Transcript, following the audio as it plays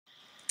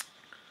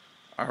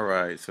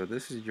Alright, so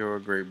this is your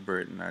Great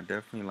Britain. I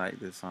definitely like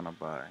this on a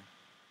buy.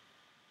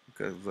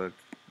 Because look,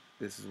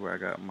 this is where I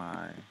got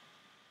my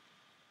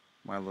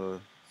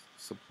little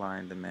supply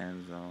and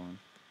demand zone.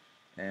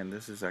 And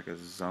this is like a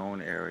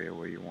zone area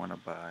where you want to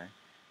buy.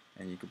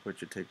 And you can put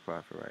your take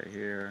profit right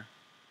here.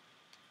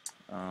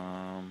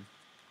 Um,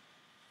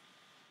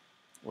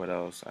 what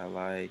else? I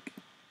like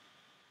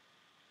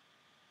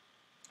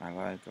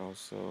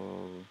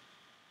also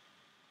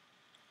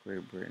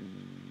Great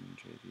Britain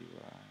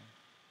JBY.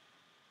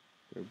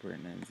 Great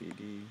Britain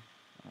NZD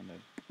on the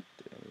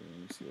daily. Let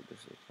me see what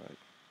this looks like.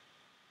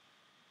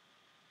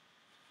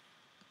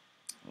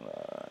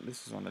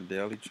 This is on the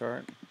daily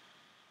chart.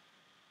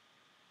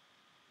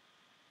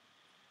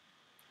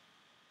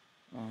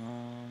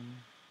 Um,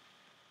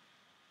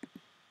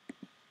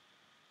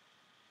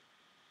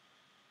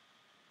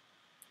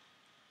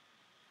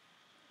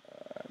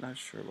 not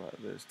sure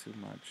about this too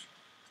much.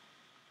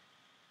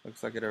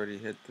 Looks like it already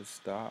hit the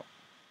stop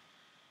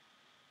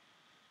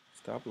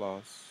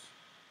loss.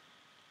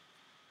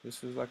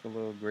 This is like a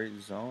little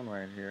great zone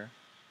right here.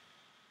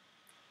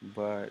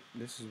 But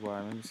this is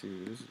why, let me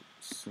see, this is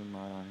zoom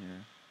out on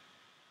here.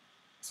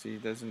 See,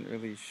 it doesn't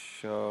really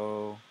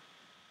show,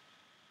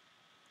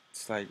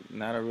 it's like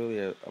not a really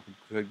a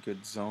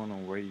good zone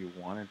on where you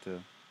want it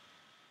to.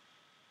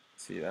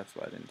 See, that's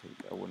why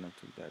I wouldn't have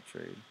took that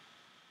trade.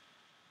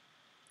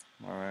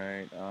 All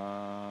right,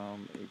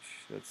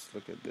 let's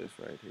look at this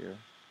right here.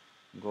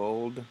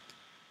 Gold.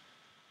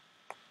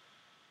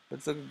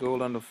 Let's look at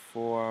gold on the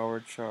 4-hour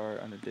chart,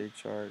 on the day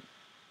chart.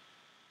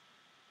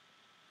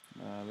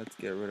 Let's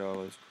get rid of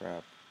all this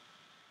crap.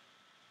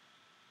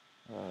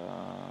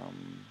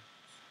 Um,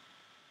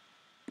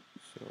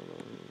 so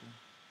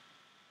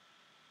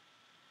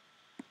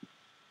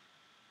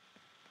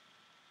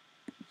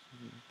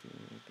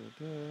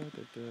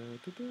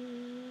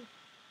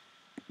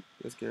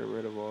let's get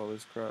rid of all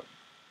this crap.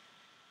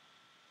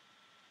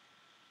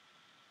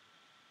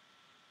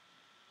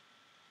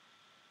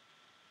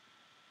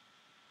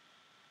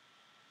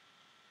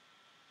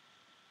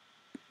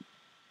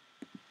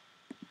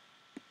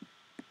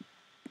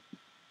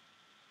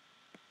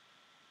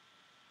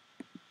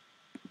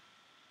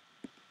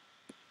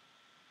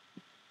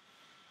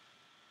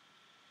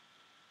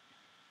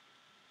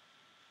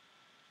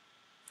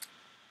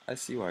 I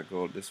see why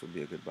gold, this would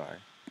be a good buy.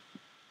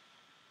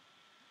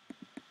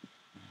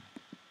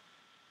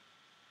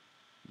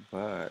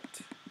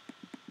 But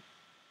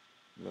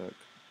look,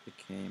 it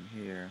came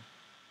here,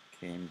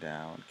 came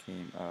down,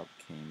 came up,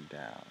 came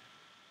down.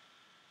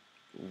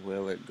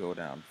 Will it go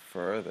down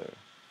further,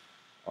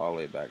 all the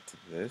way back to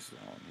this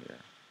zone here?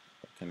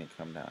 Or can it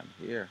come down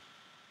here?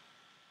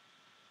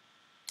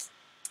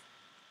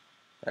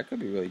 That could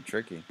be really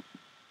tricky.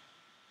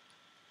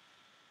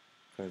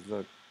 Because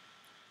look,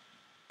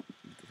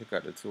 pick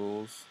out the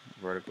tools,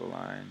 vertical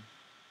line.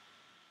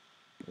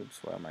 Oops,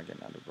 why am I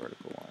getting out the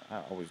vertical one?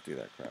 I always do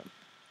that crap.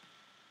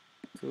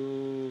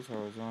 Tools,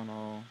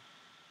 horizontal.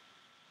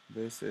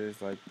 This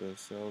is like the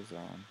sell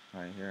zone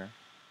right here,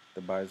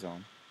 the buy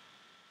zone.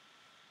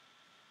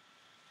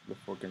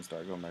 Before it can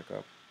start going back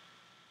up.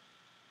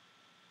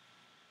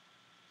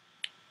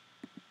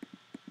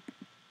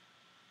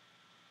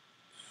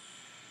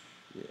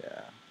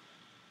 Yeah.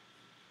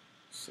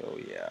 So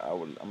yeah,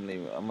 I'm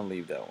gonna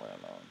leave that one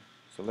alone.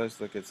 So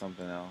let's look at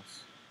something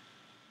else.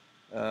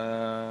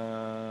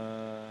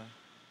 Uh,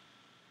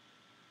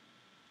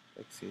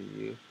 let's see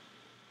you.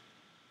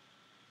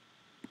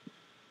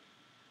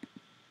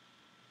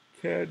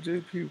 CAD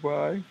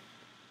JPY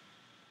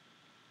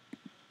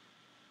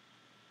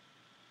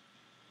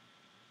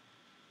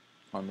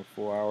on the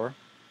 4-hour.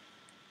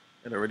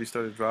 It already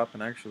started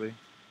dropping actually.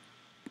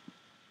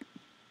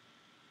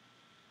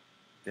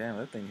 Damn,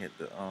 that thing hit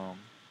the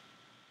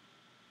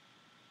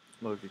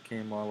look, it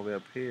came all the way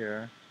up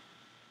here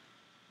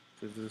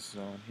to this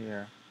zone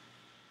here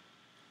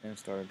and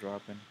started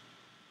dropping.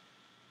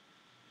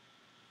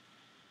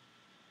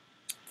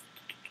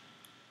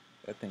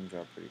 That thing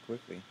dropped pretty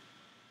quickly.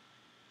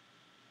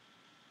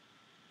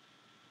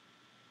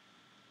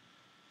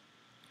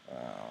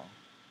 Wow.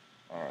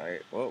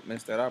 Alright, well,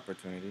 missed that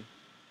opportunity.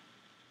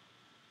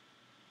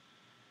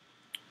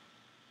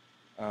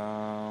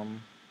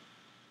 Um,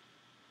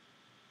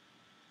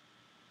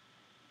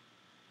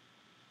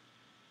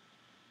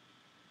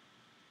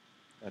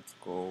 that's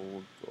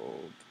gold,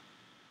 gold.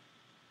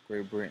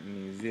 Great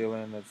Britain, New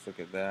Zealand, let's look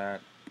at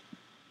that.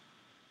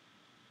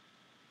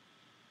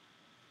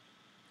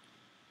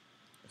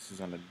 This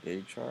is on the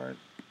day chart.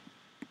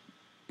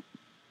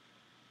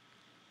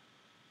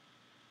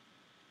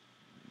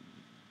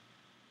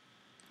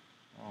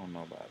 I don't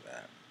know about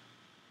that.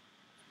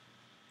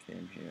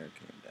 Came here,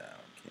 came down,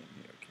 came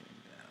here,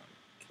 came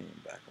down,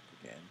 came back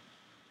up again.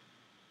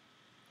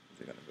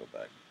 Is it gonna go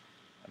back?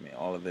 I mean,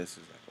 all of this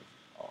is like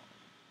a, oh.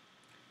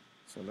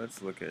 So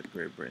let's look at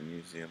Great Britain,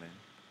 New Zealand.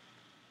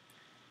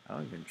 I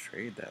don't even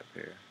trade that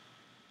pair.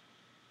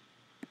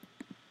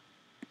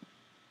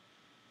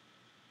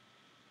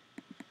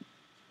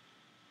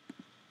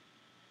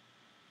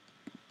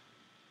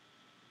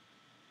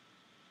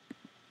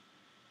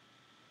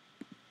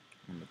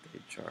 on the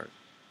day chart.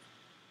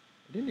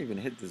 It didn't even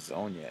hit the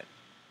zone yet.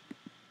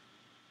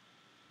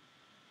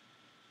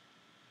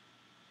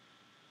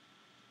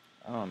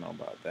 I don't know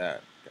about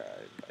that,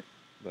 guys. Like,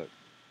 look,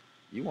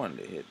 you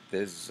wanted to hit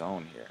this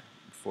zone here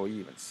before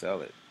you even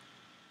sell it.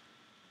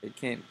 It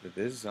came to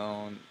this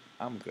zone.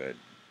 I'm good.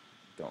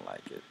 Don't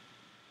like it.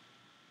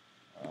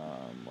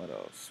 What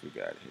else we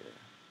got here?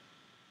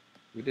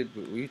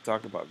 We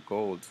talked about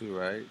gold too,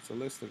 right? So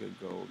let's look at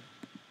gold.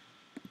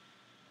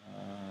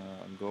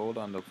 Gold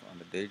on the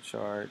day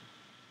chart,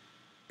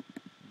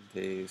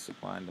 day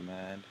supply and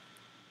demand.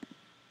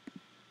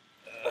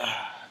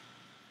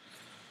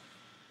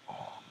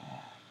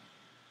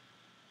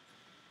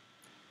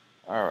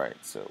 All right,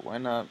 so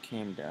went up,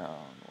 came down,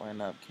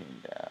 went up,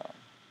 came down.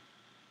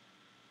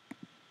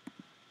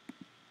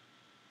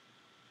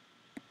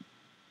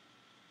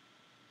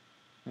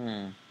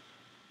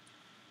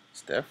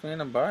 It's definitely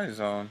in a buy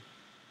zone.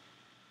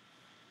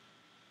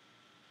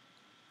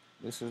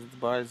 This is the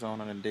buy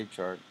zone on the day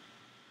chart.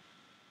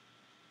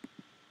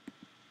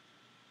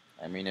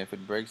 I mean, if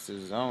it breaks the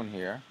zone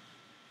here,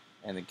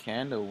 and the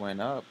candle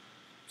went up,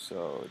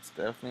 so it's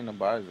definitely in a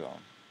buy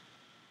zone.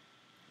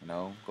 You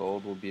know,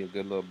 gold will be a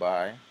good little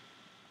buy.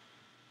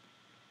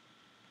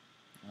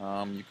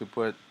 You could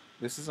put,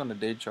 this is on the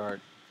day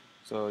chart,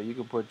 so you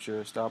could put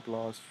your stop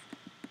loss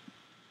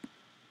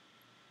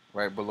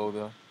right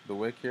below the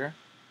wick here,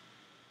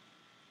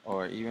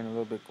 or even a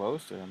little bit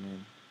closer. I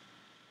mean,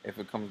 if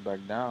it comes back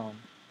down,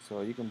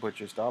 so you can put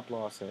your stop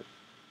loss at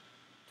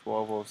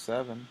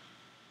 1207.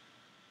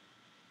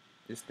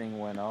 This thing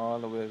went all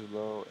the way as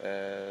low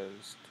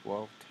as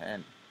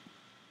 1210.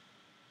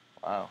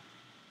 Wow.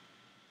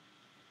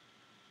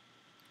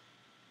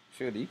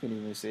 Shoot, you can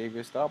even save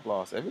your stop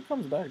loss. If it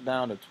comes back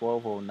down to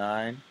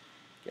 1209,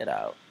 get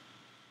out.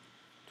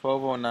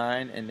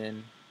 1209, and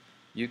then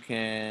you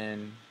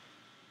can,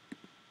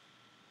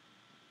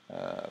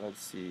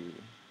 let's see.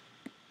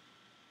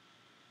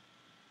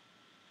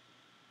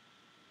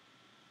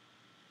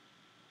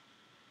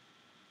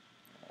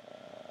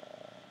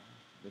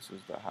 This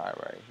was the high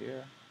right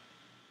here.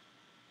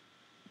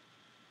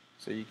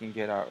 So you can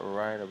get out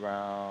right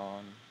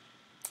around,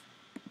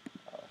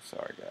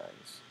 sorry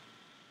guys,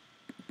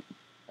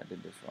 I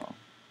did this wrong.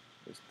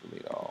 Just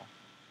delete all.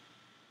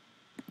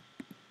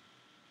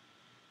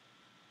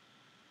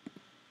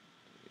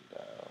 Delete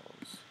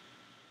arrows.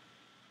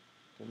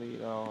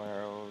 Delete all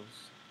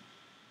arrows.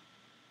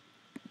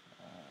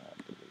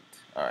 Delete.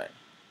 Alright.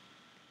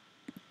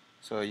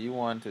 So you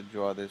want to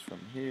draw this from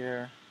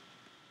here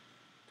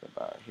to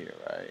about here,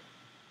 right?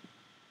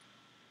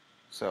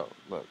 So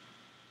look.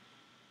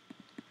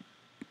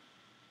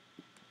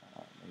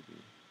 Maybe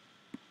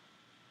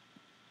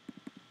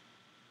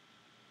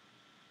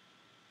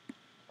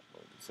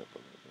load this up a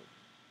little bit.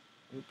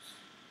 Oops.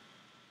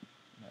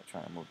 I'm not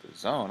trying to move the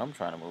zone. I'm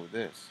trying to move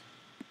this.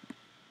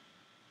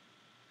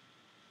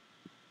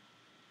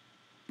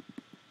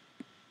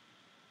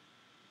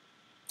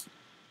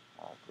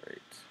 Oh,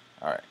 great.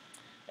 Alright.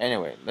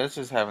 Anyway, let's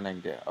just have an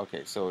idea.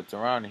 Okay, so it's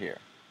around here.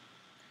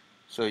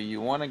 So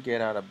you want to get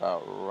out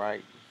about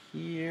right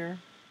here,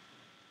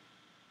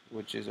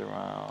 which is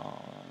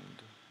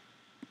around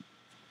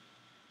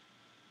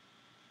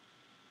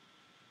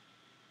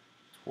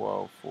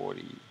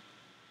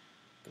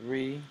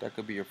 1243. That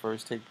could be your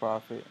first take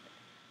profit,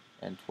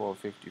 and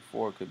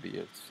 1254 could be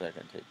your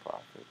second take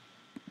profit.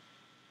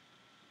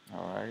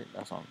 Alright,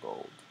 that's on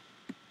gold.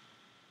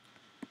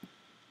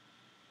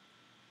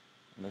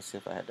 Let's see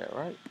if I had that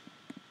right.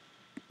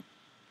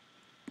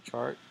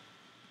 Chart.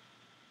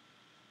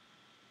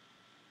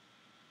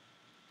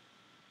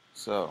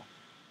 So,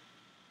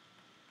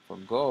 for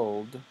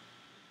gold,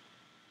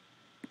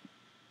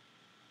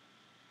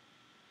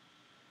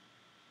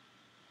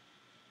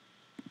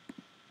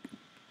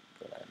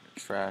 put that in the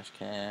trash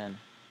can.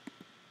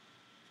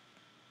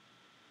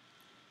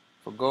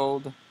 For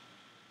gold,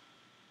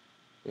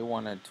 they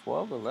wanted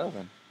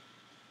 1211.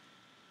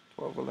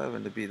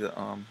 1211 to be the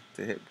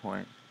to hit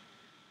point.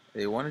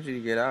 They wanted you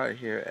to get out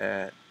here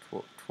at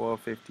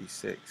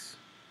 1256.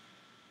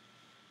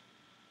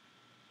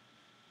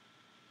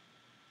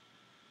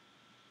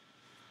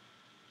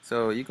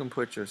 So you can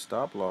put your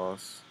stop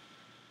loss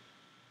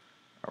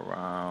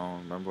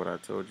around, remember what I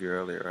told you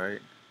earlier,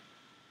 right?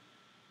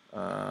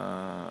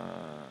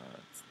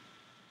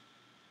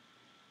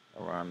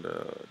 Around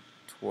the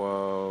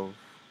 12.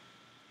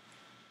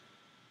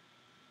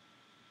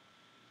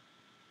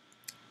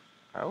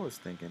 I was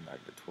thinking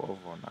like the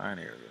 1209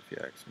 area, if you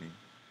ask me.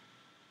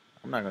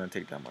 I'm not going to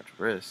take that much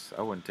risk.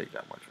 I wouldn't take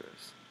that much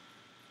risk.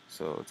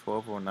 So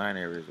 1209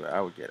 area is where I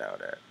would get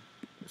out at.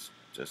 It's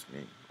just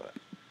me, but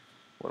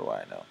what do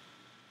I know?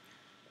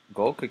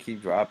 Gold could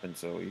keep dropping,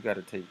 so you got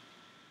to take.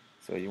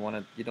 So you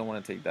don't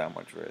want to take that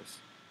much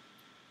risk.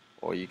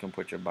 Or you can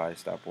put your buy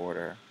stop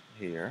order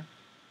here,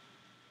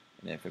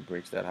 and if it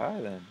breaks that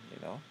high, then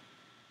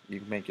you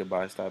can make your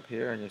buy stop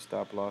here and your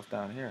stop loss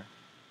down here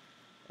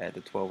at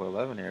the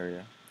 1211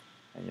 area,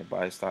 and your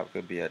buy stop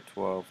could be at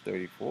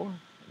 1234.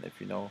 And if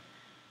you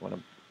want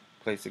to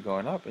place it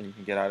going up, and you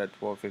can get out at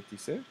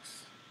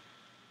 1256,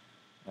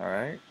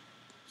 Alright,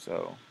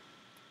 so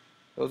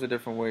those are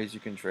different ways you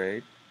can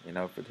trade. You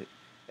know,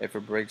 if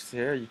it breaks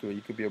here, you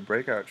could be a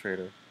breakout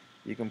trader.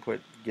 You can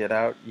get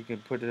out. You can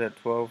put it at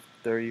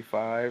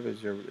 1235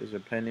 as your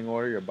pending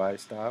order, your buy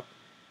stop,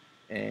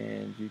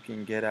 and you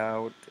can get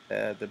out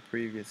at the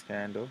previous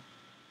candle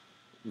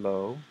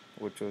low,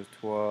 which was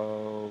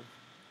 12.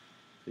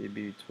 It'd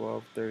be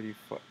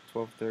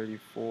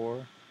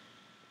 1234,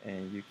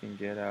 and you can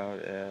get out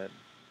at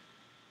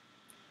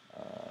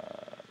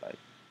like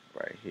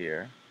right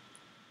here,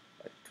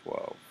 like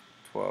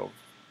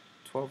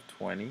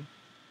 1220,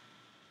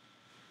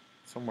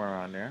 somewhere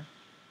around there,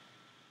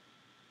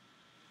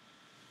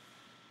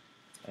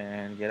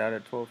 and get out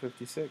at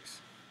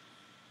 1256.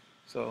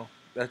 So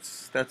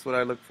that's what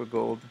I look for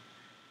gold.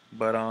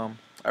 But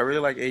I really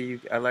like AU.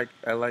 I like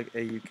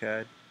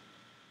AUCAD.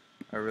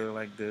 I really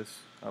like this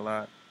a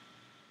lot.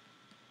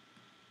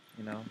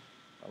 You know,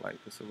 I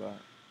like this a lot.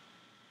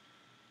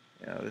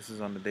 You know, this is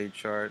on the day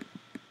chart.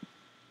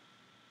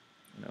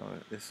 You know,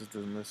 this is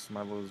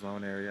my little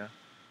zone area.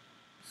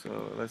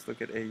 So let's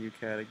look at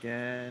AUCAD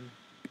again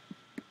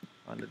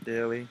on the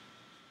daily.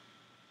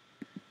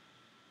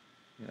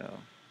 You know,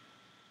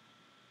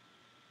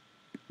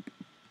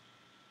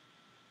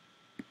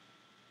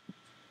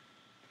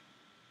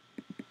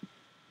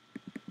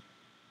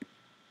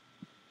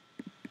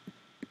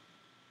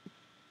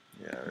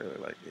 yeah, I really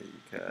like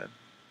AUCAD.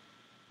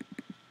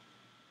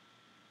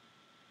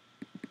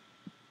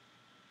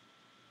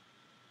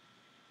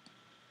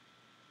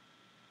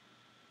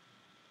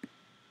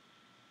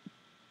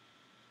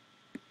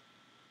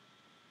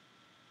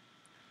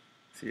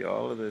 See,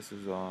 all of this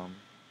is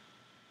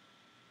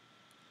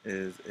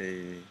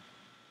a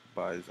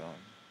buy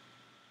zone.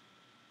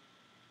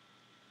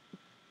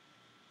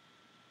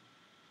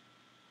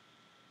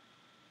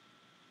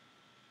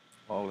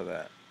 All of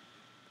that.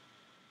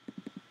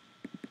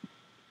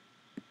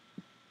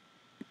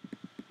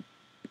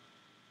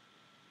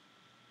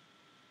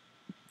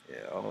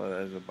 Yeah, all of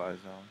that is a buy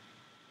zone.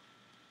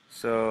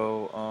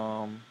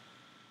 So,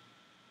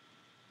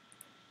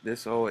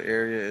 this whole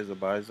area is a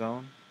buy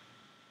zone,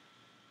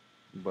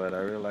 but I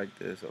really like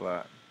this a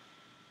lot.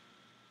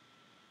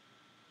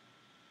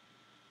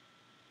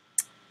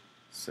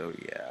 So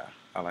yeah,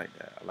 I like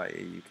that. I like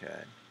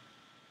AUCAD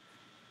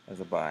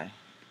as a buy.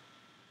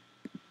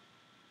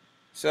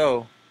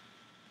 So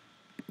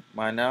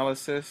my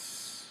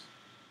analysis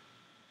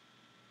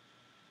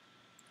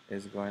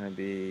is going to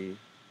be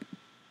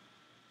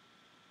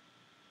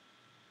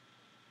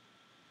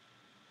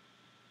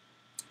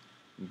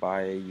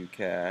buy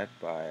AUCAD,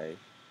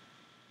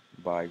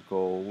 buy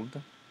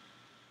gold,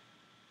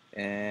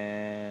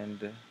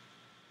 and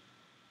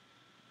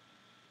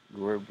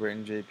Great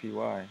Britain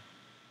JPY.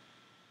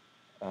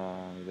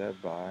 Is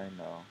that buy?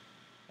 No.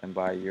 And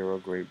buy Euro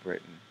Great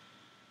Britain.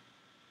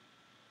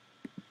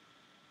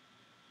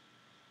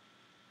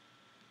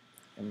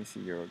 Let me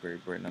see Euro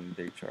Great Britain on the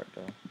day chart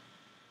though.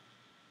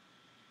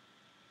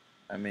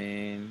 I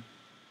mean,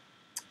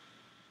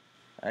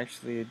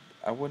 actually,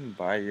 I wouldn't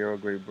buy Euro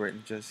Great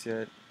Britain just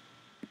yet.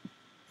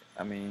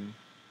 I mean,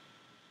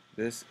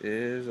 this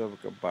is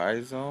like a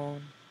buy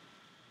zone,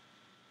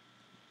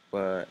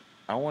 but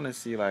I want to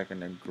see like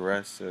an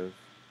aggressive.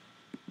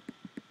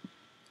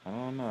 I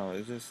don't know.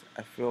 It's just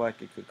I feel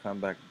like it could come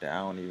back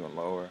down even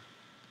lower.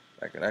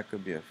 Like that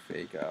could be a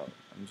fake out.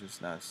 I'm just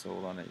not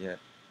sold on it yet.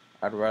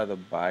 I'd rather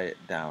buy it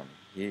down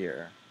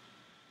here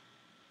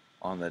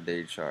on the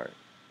day chart.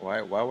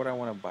 Why would I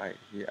want to buy it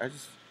here? I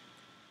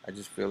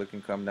just feel it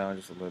can come down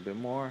just a little bit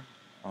more.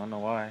 I don't know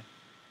why.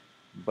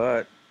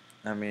 But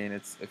I mean,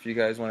 it's if you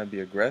guys want to be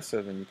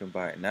aggressive and you can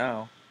buy it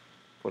now,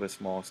 put a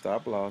small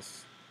stop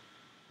loss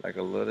like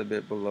a little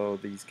bit below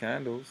these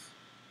candles.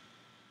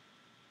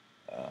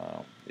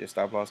 Your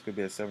stop loss could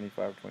be at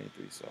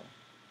 75.23. So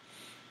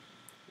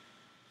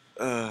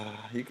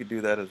you could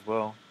do that as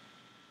well.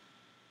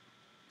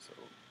 So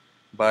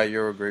buy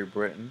Euro Great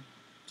Britain.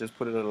 Just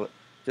put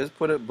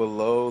it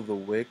below the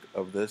wick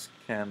of this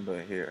candle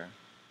here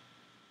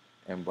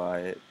and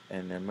buy it,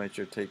 and then make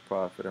sure take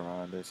profit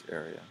around this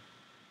area.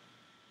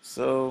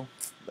 So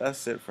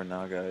that's it for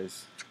now,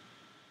 guys.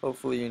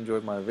 Hopefully you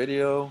enjoyed my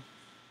video,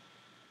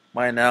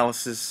 my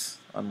analysis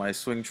on my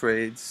swing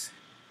trades,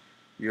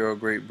 Euro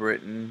Great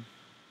Britain,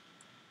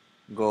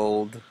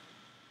 gold,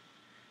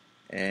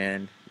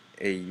 and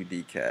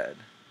AUD CAD.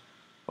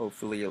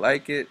 Hopefully you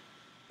like it.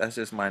 That's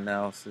just my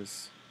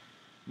analysis.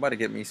 I'm about to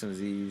get me some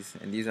Z's,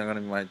 and these are going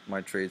to be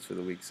my trades for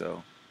the week.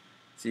 So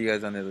see you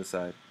guys on the other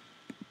side.